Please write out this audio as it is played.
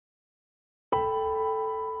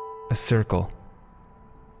A circle.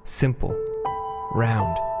 Simple,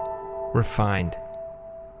 round, refined.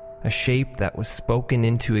 A shape that was spoken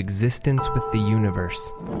into existence with the universe,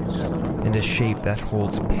 and a shape that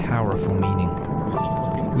holds powerful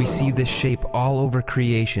meaning. We see this shape all over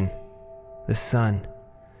creation, the sun,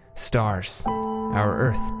 stars, our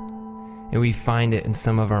earth, and we find it in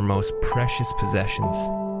some of our most precious possessions.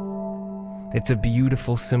 It's a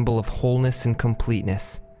beautiful symbol of wholeness and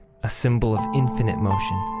completeness, a symbol of infinite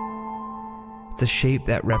motion. It's a shape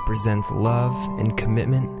that represents love and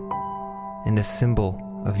commitment, and a symbol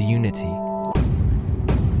of unity.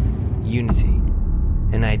 Unity,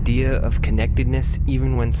 an idea of connectedness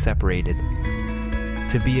even when separated.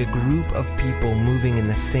 To be a group of people moving in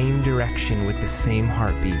the same direction with the same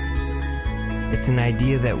heartbeat. It's an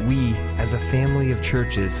idea that we, as a family of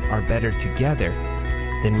churches, are better together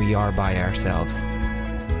than we are by ourselves.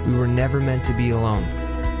 We were never meant to be alone.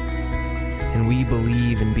 And we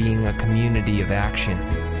believe in being a community of action,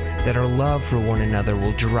 that our love for one another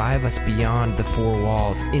will drive us beyond the four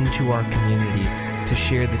walls into our communities to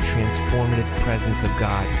share the transformative presence of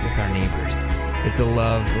God with our neighbors. It's a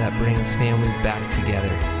love that brings families back together.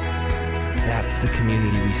 That's the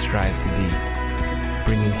community we strive to be,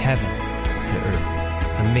 bringing heaven to earth.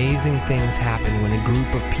 Amazing things happen when a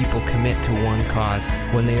group of people commit to one cause.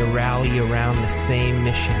 When they rally around the same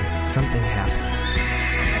mission, something happens.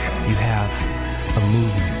 You have a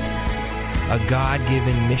movement. A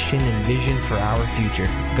God-given mission and vision for our future.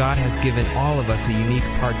 God has given all of us a unique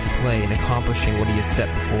part to play in accomplishing what He has set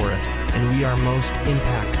before us. And we are most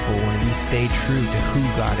impactful when we stay true to who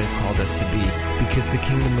God has called us to be. Because the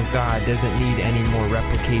kingdom of God doesn't need any more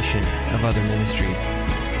replication of other ministries.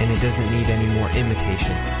 And it doesn't need any more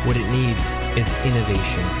imitation. What it needs is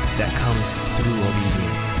innovation that comes through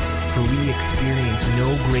obedience. For we experience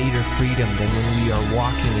no greater freedom than when we are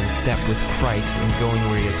walking in step with Christ and going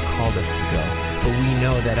where He has called us to go. But we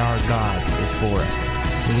know that our God is for us.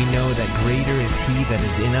 And we know that greater is He that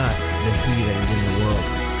is in us than he that is in the world.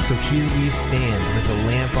 So here we stand with a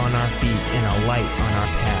lamp on our feet and a light on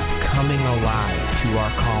our path, coming alive to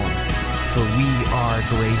our calling. For we are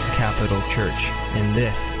Grace Capital Church, and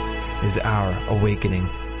this is our awakening.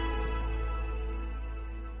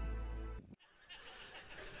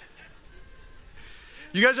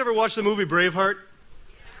 You guys ever watch the movie Braveheart?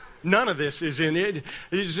 None of this is in it.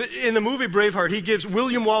 In the movie Braveheart,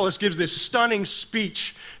 William Wallace gives this stunning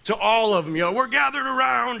speech to all of them. You know, we're gathered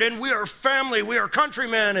around and we are family, we are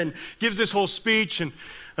countrymen, and gives this whole speech. And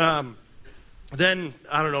then,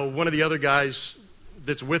 I don't know, one of the other guys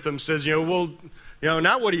that's with him says, now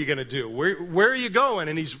what are you going to do? Where are you going?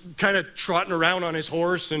 And he's kind of trotting around on his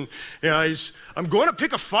horse, and I'm going to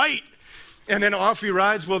pick a fight. And then off he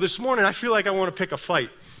rides. Well, this morning I feel like I want to pick a fight.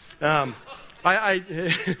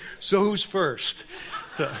 So who's first?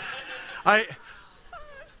 I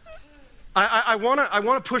want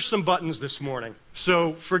to push some buttons this morning.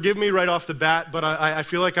 So forgive me right off the bat, but I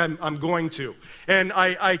feel like I'm going to. And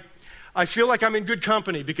I feel like I'm in good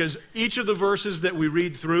company, because each of the verses that we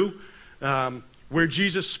read through where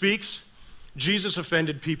Jesus speaks, Jesus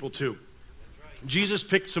offended people too. Jesus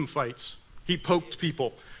picked some fights. He poked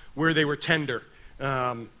people where they were tender.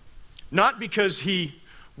 Not because He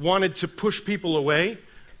wanted to push people away,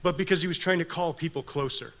 but because He was trying to call people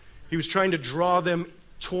closer. He was trying to draw them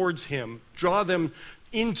towards Him, draw them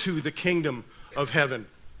into the kingdom of heaven.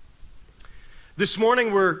 This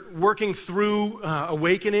morning we're working through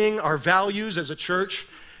awakening our values as a church,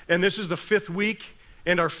 and this is the 5th week.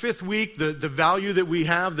 And our 5th week, the value that we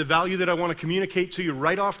have, the value that I want to communicate to you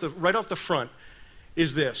right off the front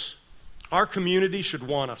is this. Our community should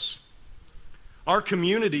want us. Our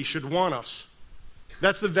community should want us.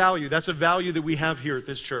 That's the value. That's a value that we have here at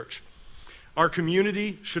this church. Our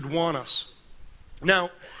community should want us.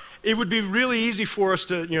 Now, it would be really easy for us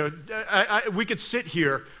to, we could sit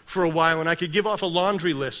here for a while and I could give off a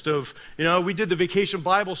laundry list of, we did the Vacation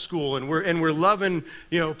Bible School and we're loving,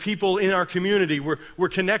 people in our community. We're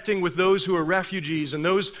connecting with those who are refugees and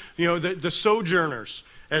those, the sojourners,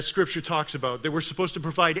 as Scripture talks about, that we're supposed to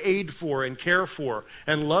provide aid for and care for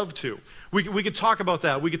and love to. We could talk about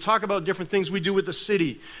that. We could talk about different things we do with the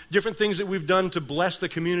city, different things that we've done to bless the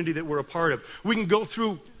community that we're a part of. We can go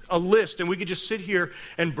through a list and we could just sit here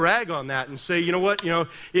and brag on that and say, you know what,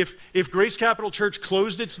 if Grace Capital Church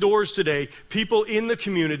closed its doors today, people in the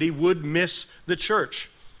community would miss the church.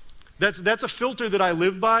 That's a filter that I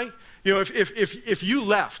live by. If you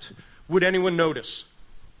left, would anyone notice?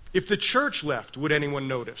 If the church left, would anyone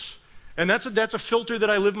notice? And that's a filter that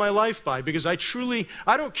I live my life by, because I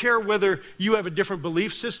don't care whether you have a different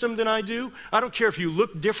belief system than I do. I don't care if you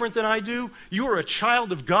look different than I do. You are a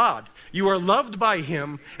child of God. You are loved by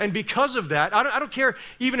Him. And because of that, I don't care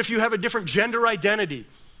even if you have a different gender identity.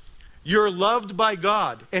 You're loved by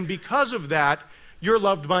God. And because of that, you're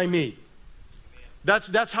loved by me.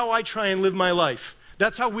 That's how I try and live my life.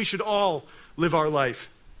 That's how we should all live our life.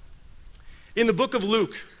 In the book of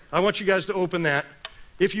Luke, I want you guys to open that.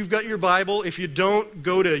 If you've got your Bible, if you don't,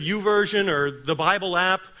 go to YouVersion or the Bible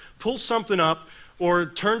app, pull something up, or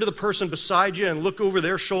turn to the person beside you and look over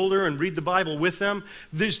their shoulder and read the Bible with them.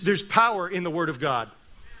 There's power in the Word of God.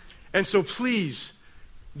 And so please,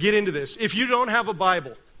 get into this. If you don't have a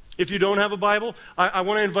Bible, I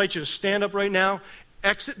want to invite you to stand up right now,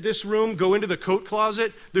 exit this room, go into the coat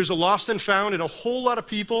closet. There's a lost and found, and a whole lot of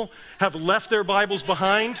people have left their Bibles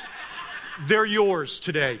behind. They're yours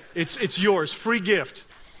today. It's yours, free gift.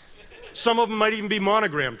 Some of them might even be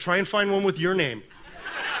monogrammed. Try and find one with your name.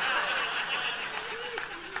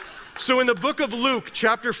 So in the book of Luke,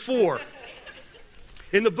 chapter 4,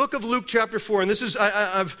 and this is,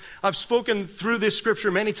 I've spoken through this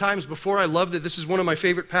scripture many times before. I love that this is one of my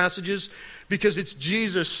favorite passages because it's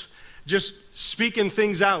Jesus just speaking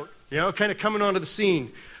things out, kind of coming onto the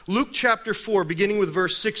scene. Luke chapter 4, beginning with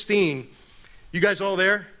verse 16. You guys all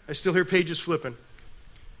there? I still hear pages flipping.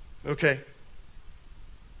 Okay.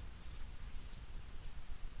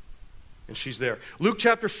 And she's there. Luke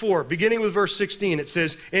chapter 4, beginning with verse 16, it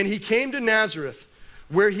says, "And he came to Nazareth,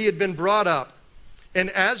 where he had been brought up. And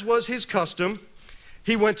as was his custom,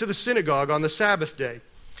 he went to the synagogue on the Sabbath day.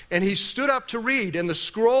 And he stood up to read, and the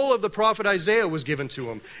scroll of the prophet Isaiah was given to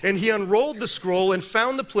him. And he unrolled the scroll and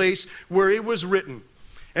found the place where it was written.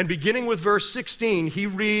 And beginning with verse 16, he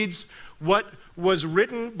reads what was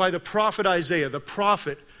written by the prophet Isaiah, the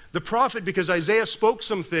prophet because Isaiah spoke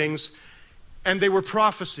some things, and they were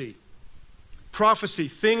prophecy,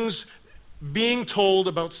 things being told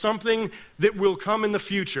about something that will come in the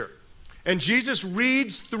future. And Jesus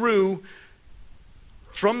reads through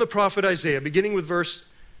from the prophet Isaiah, beginning with verse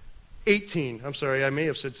 18. I'm sorry, I may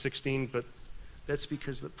have said 16, but that's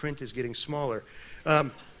because the print is getting smaller.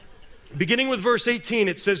 Beginning with verse 18,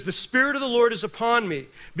 it says, "The Spirit of the Lord is upon me,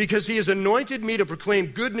 because he has anointed me to proclaim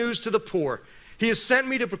good news to the poor. He has sent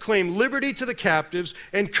me to proclaim liberty to the captives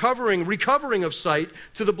and recovering of sight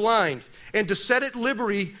to the blind, and to set at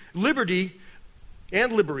liberty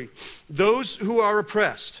those who are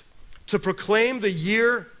oppressed, to proclaim the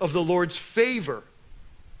year of the Lord's favor."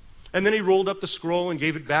 And then he rolled up the scroll and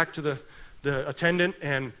gave it back to the attendant,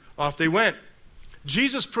 and off they went.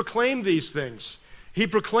 Jesus proclaimed these things. He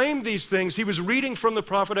proclaimed these things. He was reading from the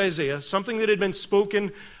prophet Isaiah, something that had been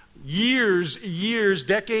spoken years,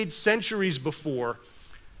 decades, centuries before.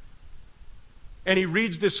 And he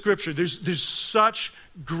reads this scripture. There's such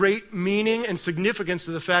great meaning and significance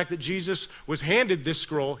to the fact that Jesus was handed this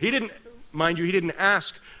scroll. He didn't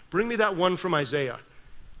ask, "Bring me that one from Isaiah."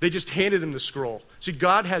 They just handed him the scroll. See,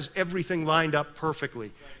 God has everything lined up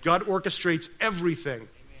perfectly. God orchestrates everything.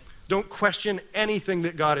 Don't question anything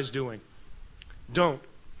that God is doing. Don't.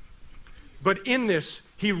 But in this,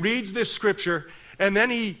 he reads this scripture, and then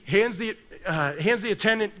he hands the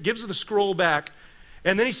attendant, gives the scroll back,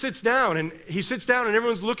 and then he sits down, and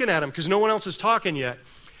everyone's looking at him because no one else is talking yet.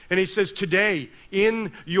 And he says, "Today,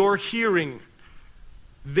 in your hearing,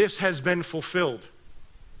 this has been fulfilled."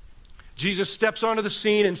 Jesus steps onto the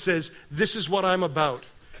scene and says, "This is what I'm about.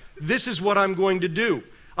 This is what I'm going to do.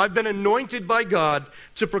 I've been anointed by God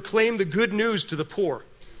to proclaim the good news to the poor.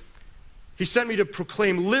 He sent me to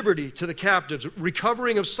proclaim liberty to the captives,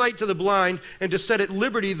 recovering of sight to the blind, and to set at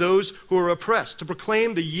liberty those who are oppressed, to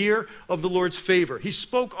proclaim the year of the Lord's favor." He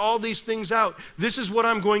spoke all these things out. This is what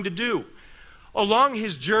I'm going to do. Along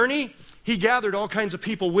his journey, he gathered all kinds of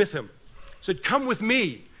people with him. He said, "Come with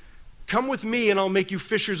me. Come with me and I'll make you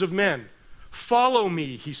fishers of men. Follow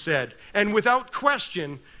me," he said. And without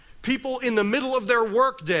question, people in the middle of their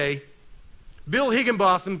workday, Bill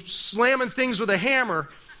Higginbotham slamming things with a hammer,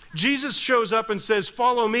 Jesus shows up and says,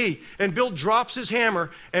 "Follow me." And Bill drops his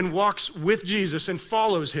hammer and walks with Jesus and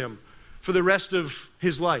follows him for the rest of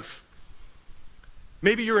his life.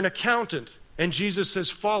 Maybe you're an accountant and Jesus says,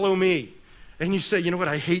 "Follow me." And you say, "You know what,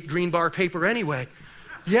 I hate green bar paper anyway."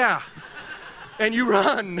 Yeah. And you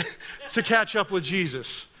run to catch up with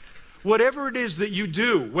Jesus. Whatever it is that you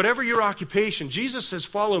do, whatever your occupation, Jesus says,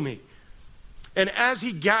 "Follow me." And as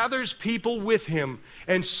he gathers people with him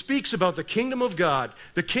and speaks about the kingdom of God,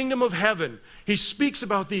 the kingdom of heaven, he speaks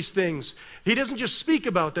about these things. He doesn't just speak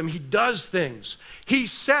about them, he does things. He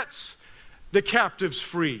sets the captives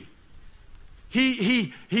free.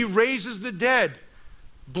 He raises the dead.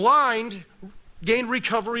 blind gain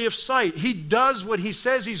recovery of sight. He does what he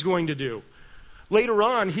says he's going to do. Later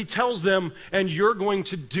on, he tells them, and you're going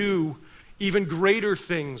to do even greater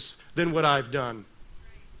things than what I've done.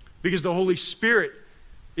 Because the Holy Spirit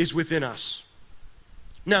is within us.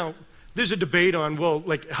 Now, there's a debate on, well,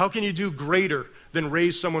 like, how can you do greater than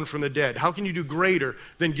raise someone from the dead? How can you do greater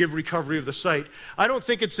than give recovery of the sight? I don't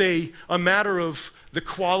think it's a matter of the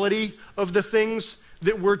quality of the things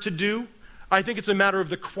that we're to do. I think it's a matter of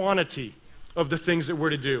the quantity of the things that we're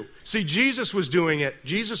to do. See, Jesus was doing it.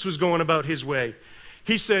 Jesus was going about his way.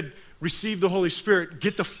 He said, receive the Holy Spirit,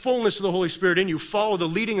 get the fullness of the Holy Spirit in you, follow the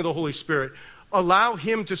leading of the Holy Spirit, allow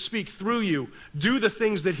him to speak through you, do the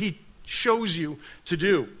things that he shows you to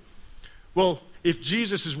do. Well, if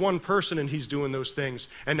Jesus is one person and he's doing those things,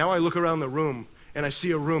 and now I look around the room and I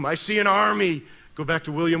see a room, I see an army. Go back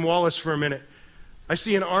to William Wallace for a minute. I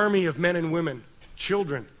see an army of men and women,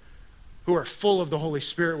 children, who are full of the Holy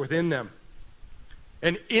Spirit within them.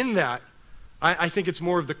 And in that, I think it's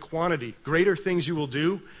more of the quantity. Greater things you will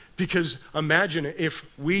do, because imagine if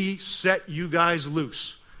we set you guys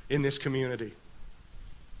loose in this community.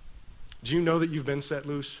 Do you know that you've been set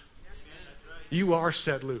loose? You are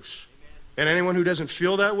set loose. And anyone who doesn't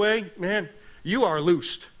feel that way, man, you are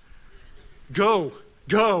loosed. Go.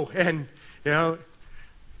 And, you know,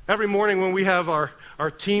 every morning when we have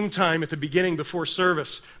our team time at the beginning before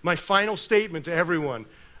service, my final statement to everyone,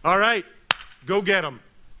 all right, go get them.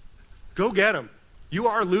 Go get them. You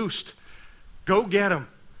are loosed. Go get them.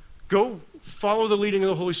 Go follow the leading of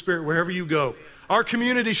the Holy Spirit wherever you go. Our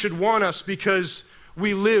community should want us because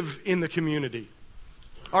we live in the community.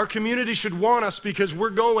 Our community should want us because we're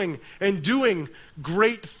going and doing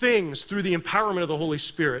great things through the empowerment of the Holy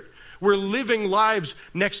Spirit. We're living lives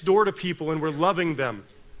next door to people and we're loving them.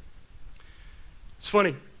 It's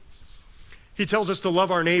funny. He tells us to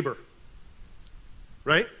love our neighbor.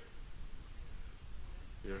 Right?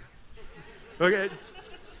 Yeah. Okay.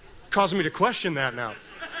 Causing me to question that now.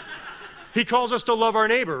 He calls us to love our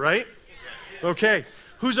neighbor, right? Okay.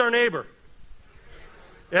 Who's our neighbor?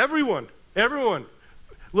 Everyone.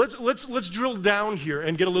 Let's drill down here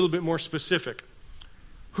and get a little bit more specific.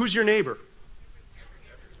 Who's your neighbor?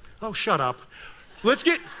 Oh, shut up. Let's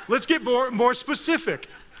get more specific.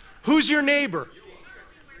 Who's your neighbor?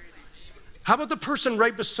 How about the person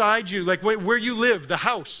right beside you, like where you live, the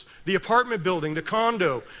house, the apartment building, the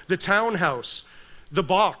condo, the townhouse, the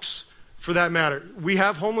box, for that matter. We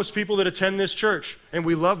have homeless people that attend this church, and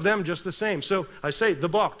we love them just the same. So I say the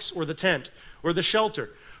box or the tent or the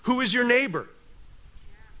shelter. Who is your neighbor?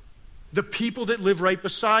 The people that live right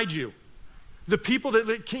beside you. The people that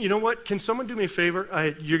live, you know what? Can someone do me a favor?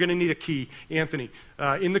 You're going to need a key, Anthony.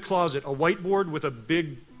 In the closet, a whiteboard with a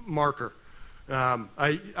big marker. I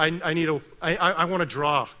want to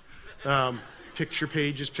draw picture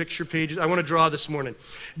pages. I want to draw this morning.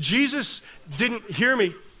 Jesus didn't, hear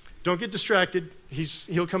me, don't get distracted.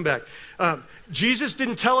 He'll come back. Jesus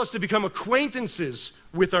didn't tell us to become acquaintances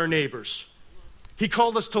with our neighbors. He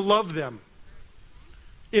called us to love them.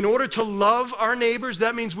 In order to love our neighbors,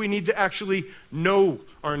 that means we need to actually know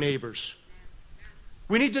our neighbors.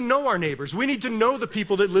 We need to know our neighbors. We need to know the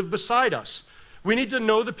people that live beside us. We need to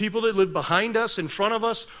know the people that live behind us, in front of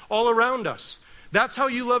us, all around us. That's how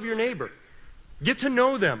you love your neighbor. Get to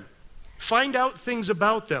know them. Find out things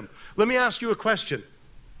about them. Let me ask you a question.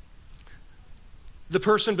 The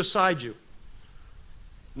person beside you,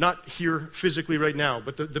 not here physically right now,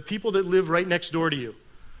 but the people that live right next door to you,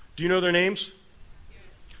 do you know their names?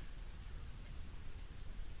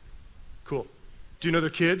 Cool. Do you know their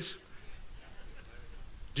kids?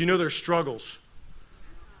 Do you know their struggles?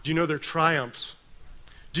 Do you know their triumphs?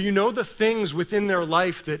 Do you know the things within their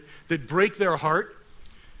life that break their heart?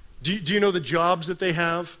 Do you know the jobs that they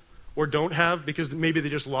have or don't have because maybe they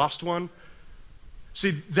just lost one?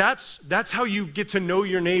 See, that's how you get to know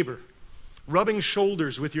your neighbor. Rubbing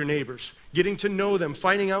shoulders with your neighbors, getting to know them,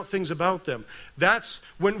 finding out things about them. That's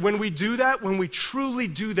when we do that, when we truly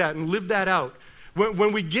do that and live that out,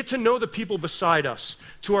 when we get to know the people beside us,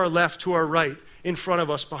 to our left, to our right, in front of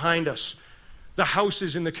us, behind us, the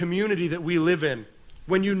houses in the community that we live in.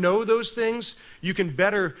 When you know those things, you can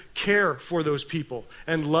better care for those people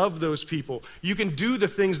and love those people. You can do the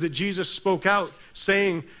things that Jesus spoke out,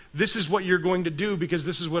 saying, this is what you're going to do because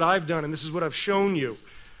this is what I've done and this is what I've shown you.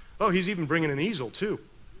 Oh, he's even bringing an easel too.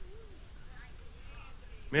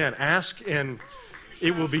 Man, ask and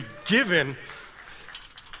it will be given,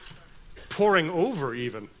 pouring over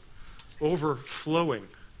even, overflowing.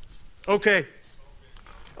 Okay.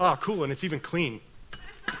 Ah, cool, and it's even clean.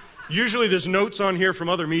 Usually there's notes on here from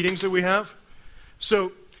other meetings that we have.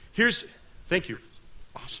 So thank you.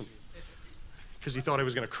 Awesome. because he thought I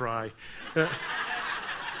was going to cry.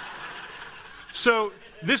 So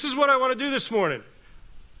this is what I want to do this morning.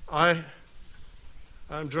 I'm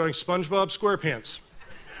drawing SpongeBob SquarePants.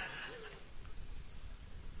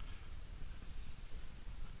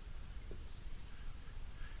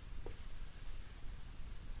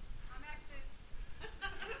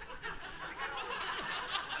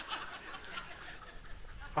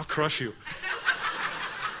 I'll crush you.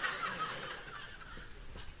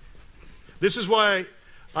 This is why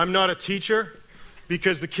I'm not a teacher,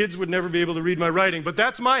 because the kids would never be able to read my writing. But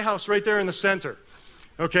that's my house right there in the center,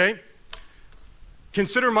 okay?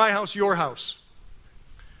 Consider my house your house.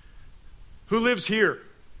 Who lives here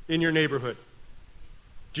in your neighborhood?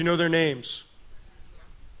 Do you know their names?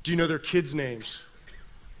 Do you know their kids' names?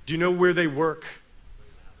 Do you know where they work?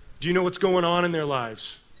 Do you know what's going on in their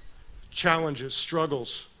lives? Challenges,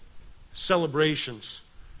 struggles, celebrations.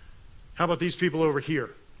 How about these people over here?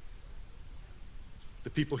 The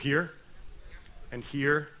people here, and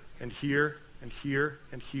here, and here, and here,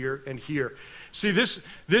 and here, and here. See,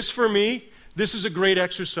 this for me, this is a great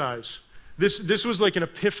exercise. This was like an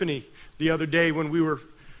epiphany the other day when we were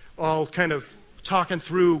all kind of talking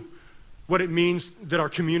through what it means that our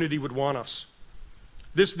community would want us.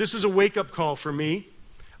 This is a wake-up call for me.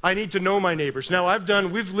 I need to know my neighbors. Now,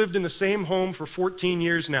 we've lived in the same home for 14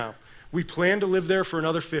 years now. We plan to live there for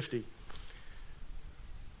another 50.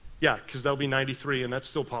 Yeah, because that'll be 93, and that's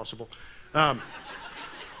still possible.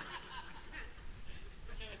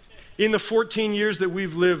 In the 14 years that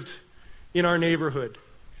we've lived in our neighborhood,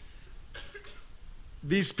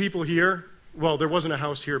 these people here, well, there wasn't a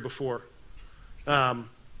house here before,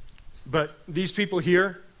 but these people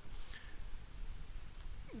here,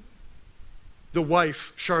 the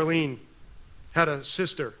wife, Charlene, had a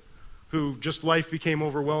sister who just life became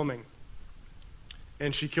overwhelming,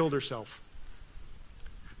 and she killed herself.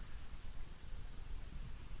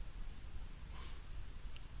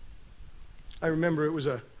 I remember it was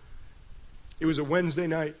a Wednesday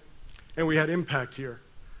night, and we had Impact here.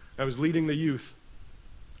 I was leading the youth.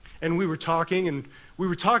 And we were talking,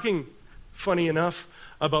 funny enough,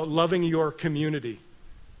 about loving your community.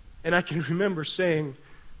 And I can remember saying,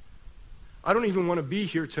 I don't even want to be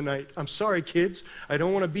here tonight. I'm sorry, kids. I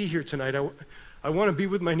don't want to be here tonight. I want to be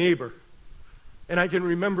with my neighbor. And I can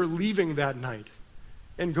remember leaving that night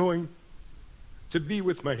and going to be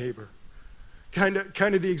with my neighbor. Kind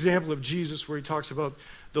of the example of Jesus where he talks about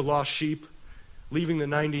the lost sheep, leaving the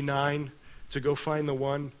 99 to go find the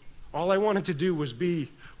one. All I wanted to do was be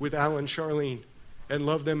with Al and Charlene and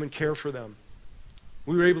love them and care for them.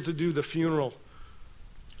 We were able to do the funeral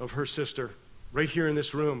of her sister right here in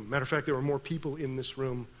this room. Matter of fact, there were more people in this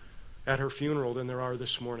room at her funeral than there are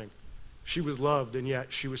this morning. She was loved, and yet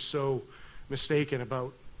she was so mistaken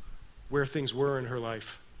about where things were in her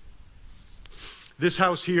life. This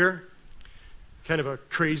house here, kind of a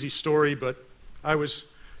crazy story, but I was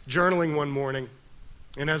journaling one morning,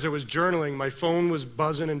 and as I was journaling, my phone was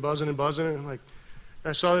buzzing and buzzing and buzzing, and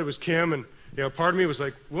I saw that it was Kim, and part of me was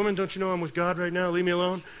like, woman, don't you know I'm with God right now? Leave me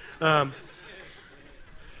alone.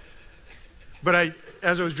 But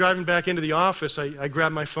as I was driving back into the office, I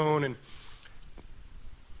grabbed my phone, and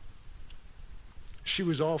she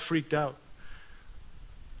was all freaked out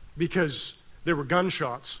because there were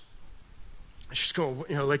gunshots. She's going,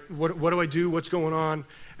 what do I do? What's going on?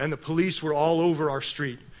 And the police were all over our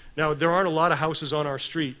street. Now, there aren't a lot of houses on our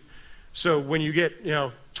street. So when you get,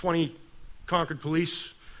 20 Concord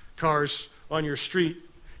police cars on your street,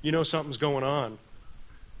 you know something's going on.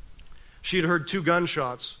 She had heard 2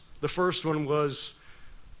 gunshots. The first one was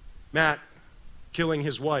Matt killing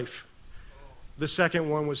his wife. The second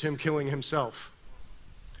one was him killing himself.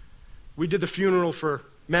 We did the funeral for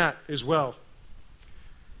Matt as well.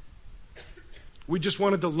 We just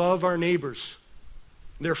wanted to love our neighbors,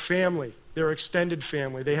 their family, their extended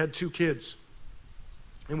family. They had 2 kids,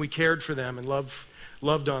 and we cared for them and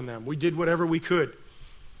loved on them. We did whatever we could.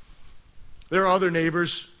 There are other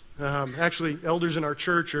neighbors. Actually, elders in our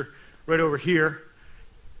church are right over here.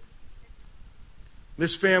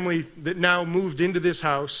 This family that now moved into this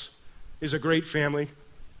house is a great family.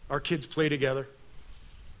 Our kids play together.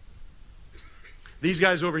 These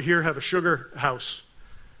guys over here have a sugar house,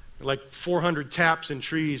 like 400 taps and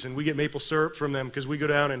trees, and we get maple syrup from them because we go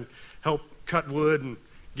down and help cut wood and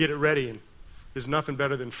get it ready. And there's nothing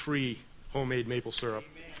better than free homemade maple syrup.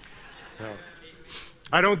 No.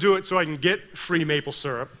 I don't do it so I can get free maple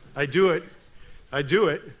syrup. I do it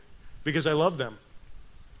because I love them.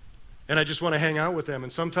 And I just want to hang out with them.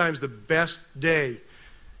 And sometimes the best day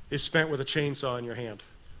is spent with a chainsaw in your hand.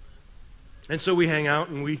 And so we hang out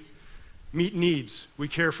and we meet needs. We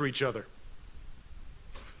care for each other.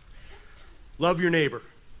 Love your neighbor.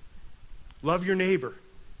 Love your neighbor.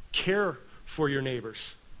 Care for your neighbors.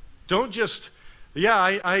 Don't just,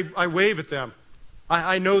 I wave at them.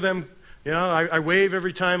 I know them. You know, I wave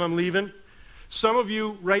every time I'm leaving. Some of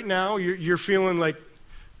you right now, you're feeling like,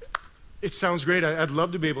 it sounds great. I'd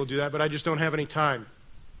love to be able to do that, but I just don't have any time.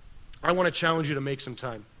 I want to challenge you to make some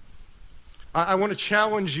time. I want to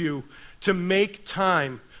challenge you to make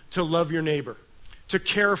time to love your neighbor, to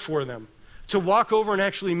care for them, to walk over and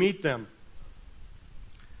actually meet them.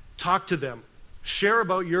 Talk to them. Share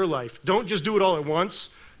about your life. Don't just do it all at once.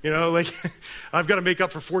 You know, like, I've got to make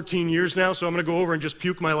up for 14 years now, so I'm going to go over and just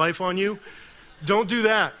puke my life on you. Don't do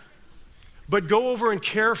that. But go over and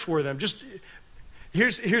care for them. Just,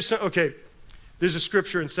 here's some, okay, there's a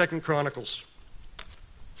scripture in 2 Chronicles.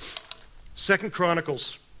 2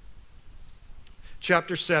 Chronicles,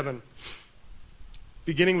 chapter 7,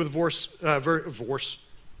 beginning with verse.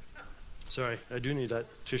 Sorry, I do need that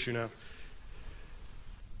tissue now.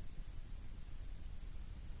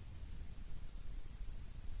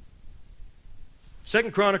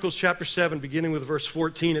 Second Chronicles chapter 7, beginning with verse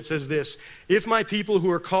 14, it says this: "If my people who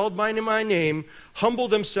are called by my name humble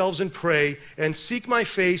themselves and pray and seek my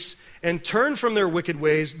face and turn from their wicked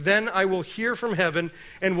ways, then I will hear from heaven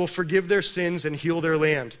and will forgive their sins and heal their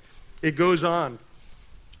land." It goes on,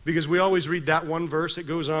 because we always read that one verse. It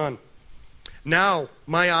goes on. "Now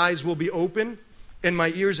my eyes will be open and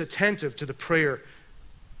my ears attentive to the prayer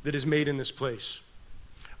that is made in this place."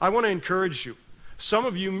 I want to encourage you. Some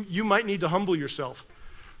of you, you might need to humble yourself.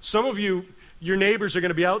 Some of you, your neighbors are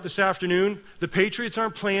going to be out this afternoon. The Patriots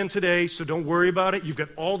aren't playing today, so don't worry about it. You've got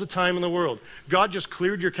all the time in the world. God just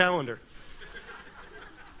cleared your calendar.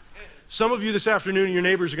 Some of you this afternoon, your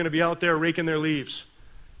neighbors are going to be out there raking their leaves.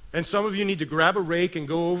 And some of you need to grab a rake and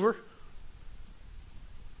go over.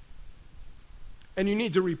 And you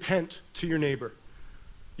need to repent to your neighbor.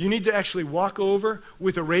 You need to actually walk over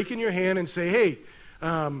with a rake in your hand and say, "Hey,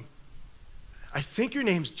 I think your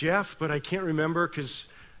name's Jeff, but I can't remember because,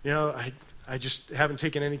 you know, I just haven't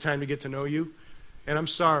taken any time to get to know you. And I'm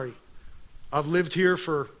sorry. I've lived here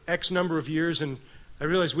for X number of years, and I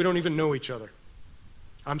realize we don't even know each other.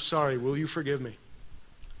 I'm sorry. Will you forgive me?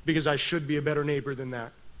 Because I should be a better neighbor than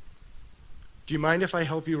that. Do you mind if I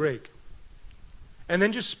help you rake?" And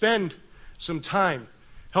then just spend some time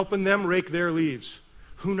helping them rake their leaves.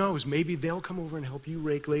 Who knows? Maybe they'll come over and help you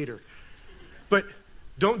rake later. But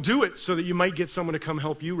don't do it so that you might get someone to come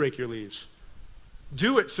help you rake your leaves.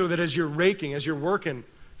 Do it so that as you're raking, as you're working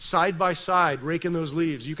side by side, raking those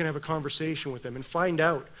leaves, you can have a conversation with them and find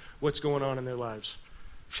out what's going on in their lives.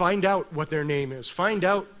 Find out what their name is. Find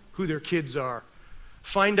out who their kids are.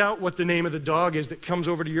 Find out what the name of the dog is that comes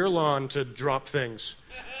over to your lawn to drop things.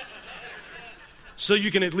 So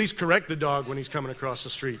you can at least correct the dog when he's coming across the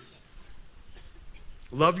street.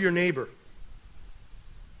 Love your neighbor.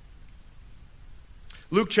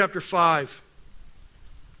 Luke chapter 5.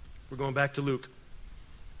 We're going back to Luke.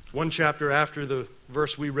 One chapter after the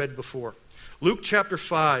verse we read before. Luke chapter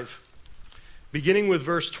 5, beginning with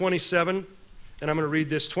verse 27, and I'm going to read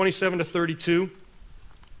this, 27 to 32.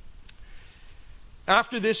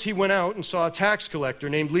 "After this he went out and saw a tax collector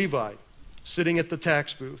named Levi sitting at the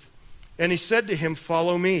tax booth. And he said to him,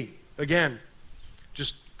 'Follow me.'" Again,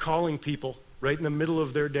 just calling people right in the middle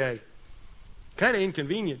of their day. Kind of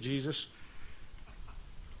inconvenient, Jesus.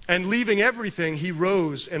 "And leaving everything, he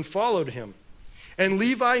rose and followed him. And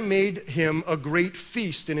Levi made him a great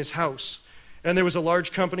feast in his house. And there was a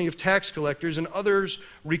large company of tax collectors and others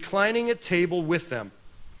reclining at table with them.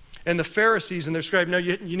 And the Pharisees and their scribes." Now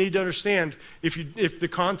you need to understand, if the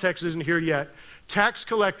context isn't here yet, tax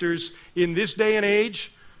collectors in this day and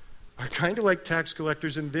age are kind of like tax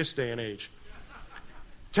collectors in this day and age.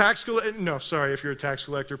 No, sorry, if you're a tax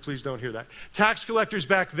collector, please don't hear that. Tax collectors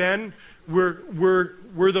back then were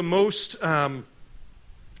the most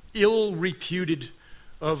ill-reputed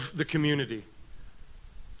of the community.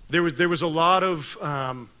 There was a lot of,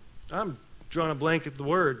 I'm drawing a blank at the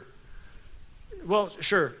word. Well,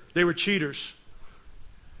 sure, they were cheaters.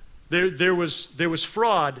 There was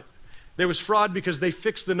fraud. There was fraud because they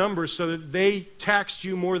fixed the numbers so that they taxed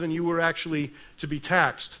you more than you were actually to be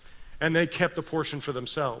taxed. And they kept a portion for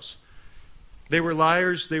themselves. They were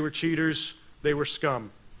liars, they were cheaters, they were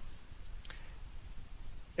scum.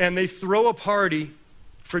 And they throw a party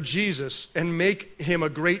for Jesus and make him a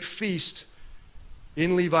great feast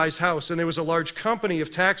in Levi's house. And there was a large company of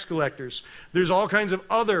tax collectors. There's all kinds of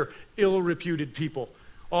other ill-reputed people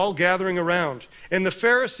all gathering around. And the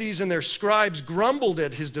Pharisees and their scribes grumbled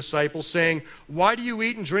at his disciples, saying, "Why do you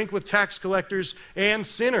eat and drink with tax collectors and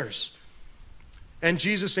sinners?" And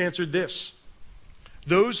Jesus answered this: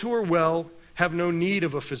 "Those who are well have no need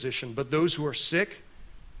of a physician, but those who are sick.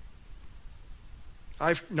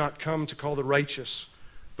 I've not come to call the righteous,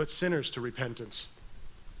 but sinners to repentance.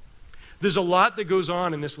 There's a lot that goes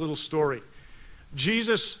on in this little story.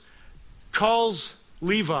 Jesus calls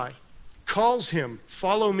Levi, calls him,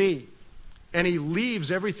 follow me, and he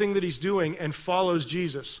leaves everything that he's doing and follows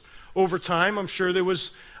Jesus. Over time, I'm sure there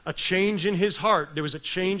was a change in his heart. There was a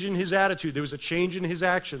change in his attitude. There was a change in his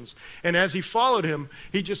actions. And as he followed him,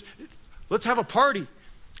 let's have a party.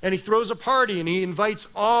 And he throws a party and he invites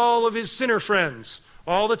all of his sinner friends,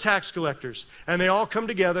 all the tax collectors, and they all come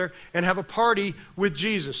together and have a party with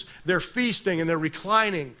Jesus. They're feasting and they're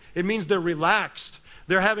reclining. It means they're relaxed.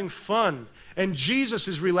 They're having fun. And Jesus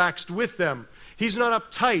is relaxed with them. He's not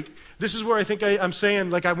uptight. This is where I think I'm saying,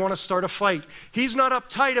 like, I want to start a fight. He's not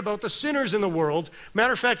uptight about the sinners in the world.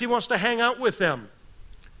 Matter of fact, he wants to hang out with them.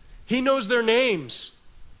 He knows their names,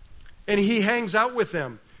 and he hangs out with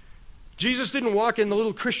them. Jesus didn't walk in the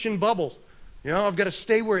little Christian bubble. You know, I've got to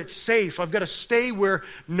stay where it's safe. I've got to stay where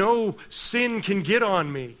no sin can get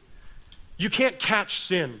on me. You can't catch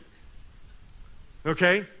sin.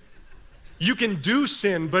 Okay? You can do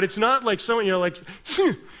sin, but it's not like someone, like,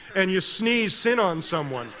 and you sneeze sin on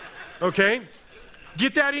someone. Okay?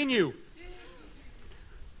 Get that in you.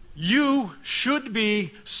 You should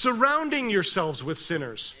be surrounding yourselves with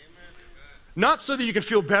sinners. Not so that you can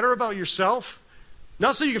feel better about yourself.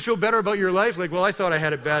 Not so you can feel better about your life, like, well, I thought I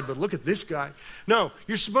had it bad, but look at this guy. No,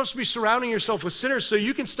 you're supposed to be surrounding yourself with sinners so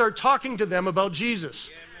you can start talking to them about Jesus.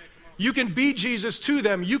 You can be Jesus to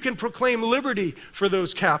them. You can proclaim liberty for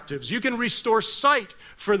those captives. You can restore sight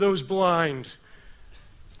for those blind.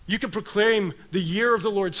 You can proclaim the year of the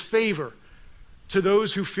Lord's favor to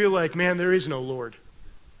those who feel like, man, there is no Lord.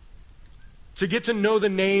 To get to know the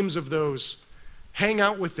names of those, hang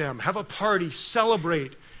out with them, have a party,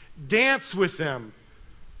 celebrate, dance with them.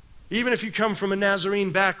 Even if you come from a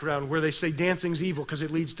Nazarene background where they say dancing's evil because it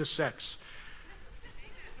leads to sex.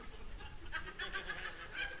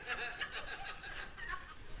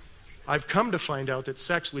 I've come to find out that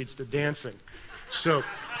sex leads to dancing. So,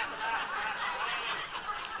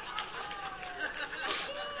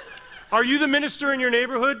 are you the minister in your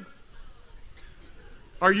neighborhood?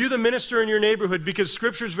 Are you the minister in your neighborhood? Because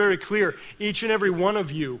Scripture is very clear. Each and every one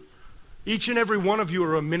of you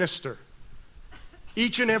are a minister.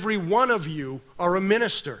 Each and every one of you are a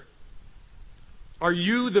minister. Are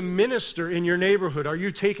you the minister in your neighborhood? Are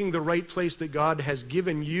you taking the right place that God has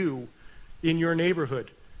given you in your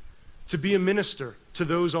neighborhood? To be a minister to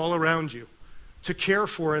those all around you, to care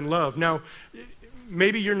for and love. Now,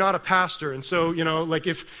 maybe you're not a pastor, and so, like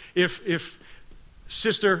if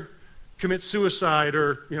sister commits suicide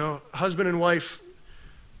or, husband and wife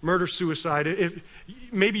murder-suicide,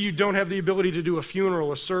 maybe you don't have the ability to do a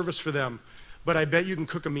funeral, a service for them, but I bet you can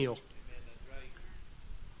cook a meal.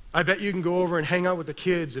 I bet you can go over and hang out with the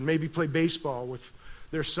kids and maybe play baseball with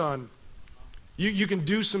their son. You can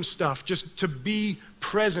do some stuff just to be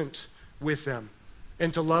present with them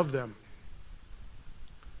and to love them.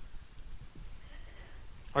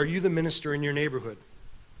 Are you the minister in your neighborhood?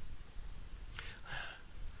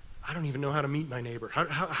 I don't even know how to meet my neighbor.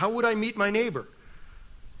 How would I meet my neighbor?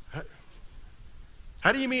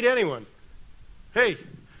 How do you meet anyone? Hey,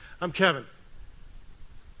 I'm Kevin.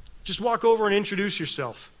 Just walk over and introduce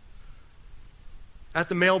yourself. At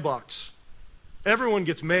the mailbox. Everyone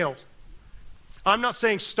gets mail. I'm not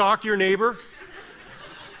saying stalk your neighbor,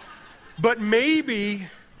 but maybe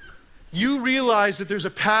you realize that there's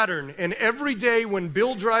a pattern, and every day when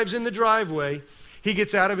Bill drives in the driveway, he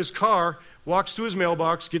gets out of his car, walks to his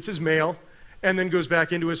mailbox, gets his mail, and then goes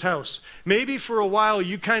back into his house. Maybe for a while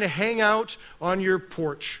you kind of hang out on your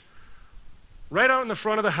porch, right out in the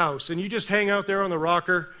front of the house, and you just hang out there on the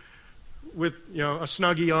rocker with a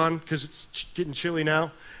Snuggie on because it's getting chilly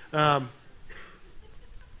now.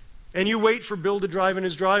 And you wait for Bill to drive in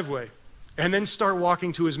his driveway and then start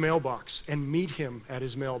walking to his mailbox and meet him at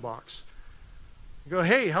his mailbox. You go,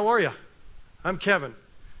 hey, how are you? I'm Kevin.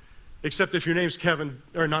 Except if your name's Kevin,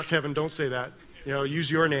 or not Kevin, don't say that. Use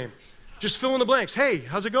your name. Just fill in the blanks. Hey,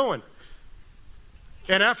 how's it going?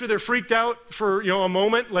 And after they're freaked out for, a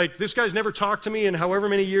moment, like, this guy's never talked to me in however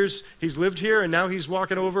many years he's lived here, and now he's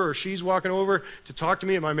walking over or she's walking over to talk to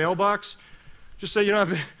me at my mailbox, just say,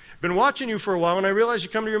 I've been watching you for a while, and I realize you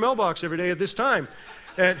come to your mailbox every day at this time.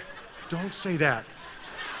 And don't say that.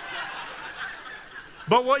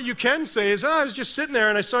 But what you can say is, I was just sitting there,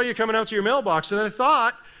 and I saw you coming out to your mailbox, and I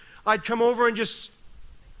thought I'd come over and just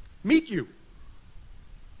meet you.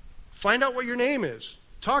 Find out what your name is.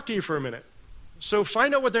 Talk to you for a minute. So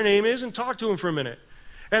find out what their name is and talk to them for a minute.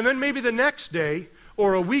 And then maybe the next day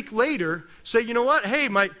Or a week later, say, you know what? Hey,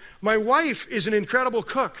 my wife is an incredible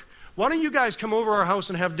cook. Why don't you guys come over our house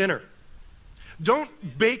and have dinner? Don't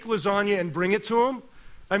bake lasagna and bring it to them.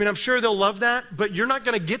 I mean, I'm sure they'll love that, but you're not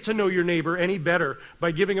going to get to know your neighbor any better by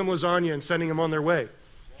giving them lasagna and sending them on their way.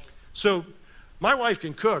 So my wife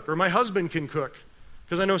can cook, or my husband can cook,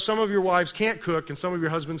 because I know some of your wives can't cook and some of your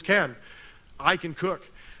husbands can. I can cook.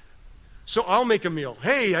 So I'll make a meal.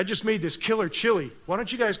 Hey, I just made this killer chili. Why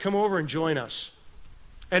don't you guys come over and join us?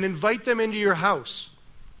 And invite them into your house.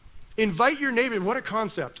 Invite your neighbor. What a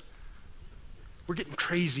concept. We're getting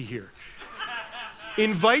crazy here.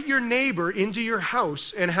 Invite your neighbor into your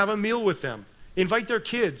house and have a meal with them. Invite their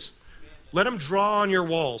kids. Let them draw on your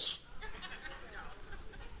walls.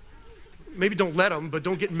 Maybe don't let them, but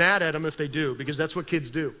don't get mad at them if they do, because that's what kids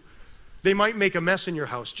do. They might make a mess in your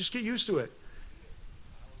house. Just get used to it.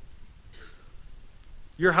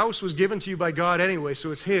 Your house was given to you by God anyway,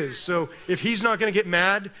 so it's His. So if He's not going to get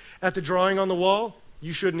mad at the drawing on the wall,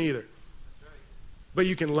 you shouldn't either. But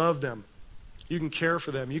you can love them. You can care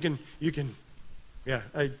for them. You can. Yeah,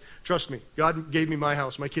 trust me. God gave me my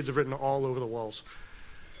house. My kids have written all over the walls.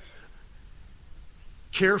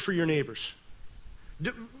 Care for your neighbors.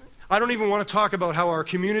 I don't even want to talk about how our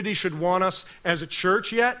community should want us as a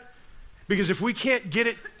church yet, because if we can't get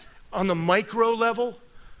it on the micro level,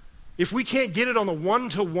 if we can't get it on the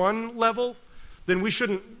one-to-one level, then we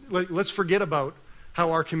shouldn't, let's forget about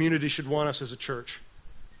how our community should want us as a church.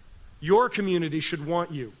 Your community should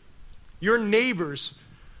want you. Your neighbors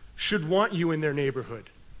should want you in their neighborhood.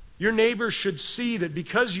 Your neighbors should see that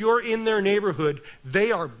because you're in their neighborhood,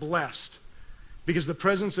 they are blessed, because the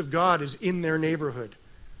presence of God is in their neighborhood.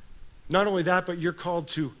 Not only that, but you're called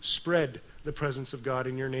to spread the presence of God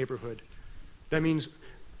in your neighborhood. That means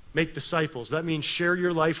make disciples. That means share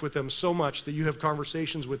your life with them so much that you have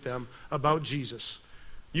conversations with them about Jesus.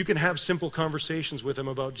 You can have simple conversations with them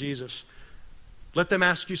about Jesus. Let them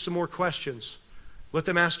ask you some more questions. Let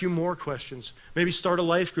them ask you more questions. Maybe start a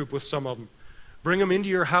life group with some of them. Bring them into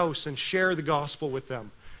your house and share the gospel with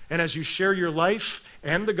them. And as you share your life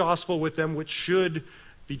and the gospel with them, which should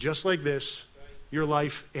be just like this, your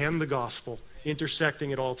life and the gospel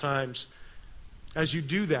intersecting at all times, as you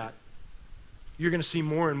do that, you're going to see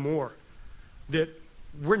more and more that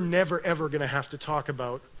we're never, ever going to have to talk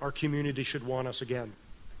about our community should want us again.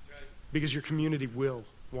 Because your community will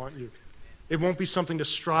want you. It won't be something to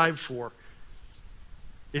strive for.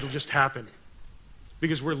 It'll just happen.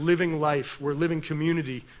 Because we're living life, we're living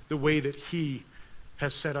community the way that He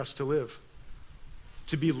has set us to live.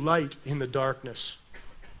 To be light in the darkness.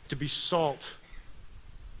 To be salt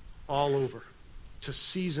all over. To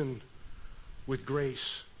season with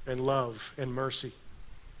grace and love and mercy.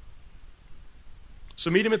 So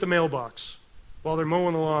meet them at the mailbox while they're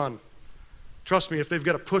mowing the lawn. Trust me, if they've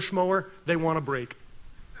got a push mower, they want a break.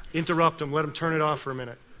 Interrupt them, let them turn it off for a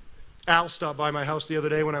minute. Al stopped by my house the other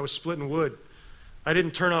day when I was splitting wood. I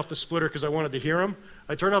didn't turn off the splitter because I wanted to hear him.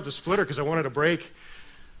 I turned off the splitter because I wanted a break.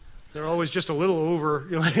 They're always just a little over.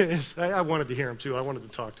 I wanted to hear him too. I wanted to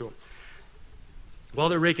talk to him. While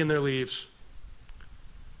they're raking their leaves,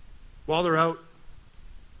 while they're out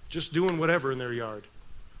just doing whatever in their yard.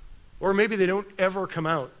 Or maybe they don't ever come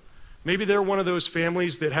out. Maybe they're one of those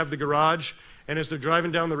families that have the garage, and as they're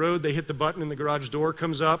driving down the road, they hit the button and the garage door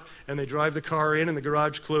comes up, and they drive the car in and the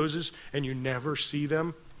garage closes, and you never see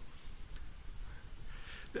them.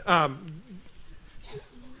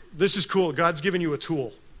 This is cool. God's given you a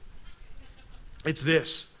tool. It's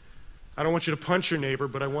this. I don't want you to punch your neighbor,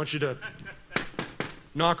 but I want you to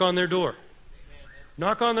knock on their door.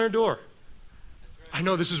 Knock on their door. I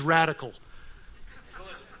know this is radical.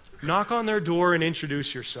 Knock on their door and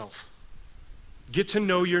introduce yourself. Get to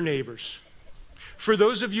know your neighbors. For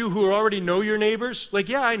those of you who already know your neighbors, like,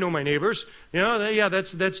 yeah, I know my neighbors.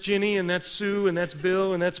 That's Ginny, and that's Sue, and that's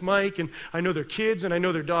Bill, and that's Mike, and I know their kids, and I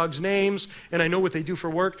know their dogs' names, and I know what they do for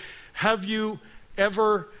work. Have you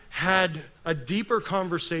ever had a deeper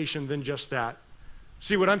conversation than just that?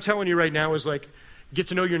 See, what I'm telling you right now is like, get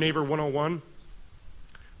to know your neighbor 101.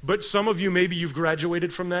 But some of you, maybe you've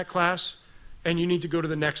graduated from that class, and you need to go to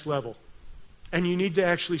the next level. And you need to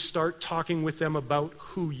actually start talking with them about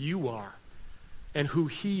who you are and who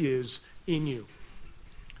He is in you.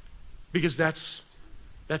 Because that's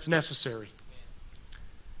necessary.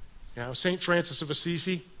 Now, St. Francis of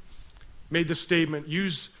Assisi made this statement,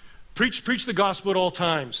 preach the gospel at all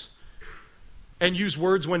times, and use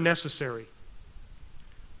words when necessary.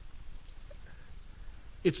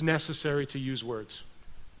 It's necessary to use words.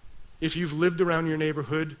 If you've lived around your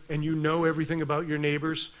neighborhood and you know everything about your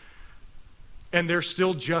neighbors, and they're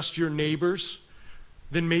still just your neighbors,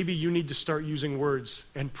 then maybe you need to start using words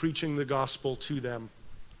and preaching the gospel to them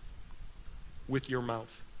with your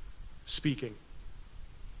mouth, speaking.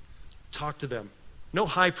 Talk to them. No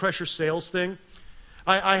high-pressure sales thing.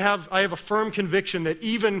 I have a firm conviction that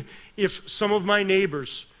even if some of my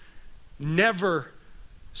neighbors never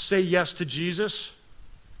say yes to Jesus,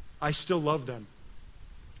 I still love them,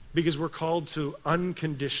 because we're called to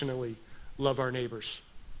unconditionally love our neighbors.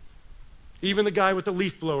 Even the guy with the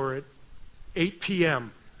leaf blower at 8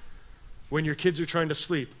 p.m. when your kids are trying to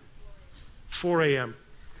sleep, 4 a.m.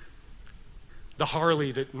 The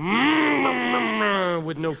Harley that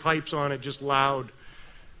with no pipes on it, just loud.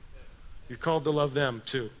 You're called to love them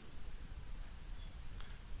too.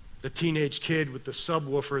 The teenage kid with the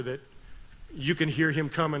subwoofer that you can hear him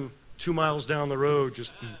coming 2 miles down the road,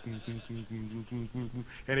 just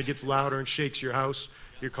and it gets louder and shakes your house.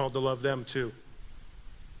 You're called to love them too.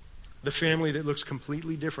 The family that looks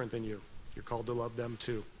completely different than you, you're called to love them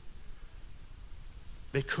too.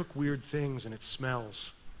 They cook weird things and it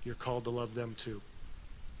smells. You're called to love them too.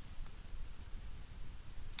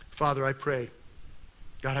 Father, I pray,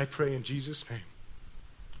 God, I pray in Jesus' name,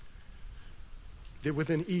 that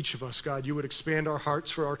within each of us, God, you would expand our hearts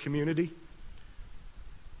for our community.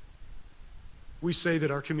 We say that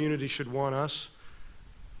our community should want us.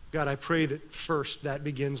 God, I pray that first that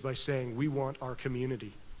begins by saying we want our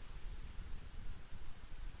community.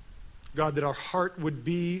 God, that our heart would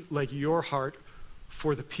be like your heart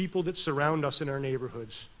for the people that surround us in our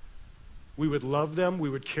neighborhoods. We would love them. We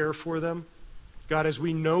would care for them. God, as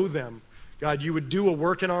we know them, God, you would do a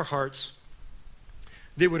work in our hearts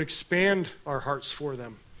that would expand our hearts for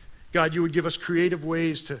them. God, you would give us creative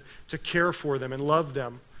ways to care for them and love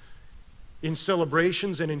them. In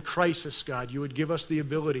celebrations and in crisis, God, you would give us the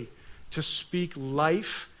ability to speak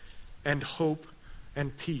life and hope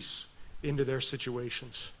and peace into their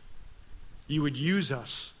situations. You would use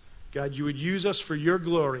us, God, you would use us for your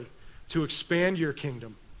glory to expand your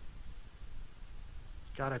kingdom.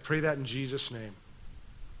 God, I pray that in Jesus' name.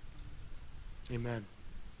 Amen.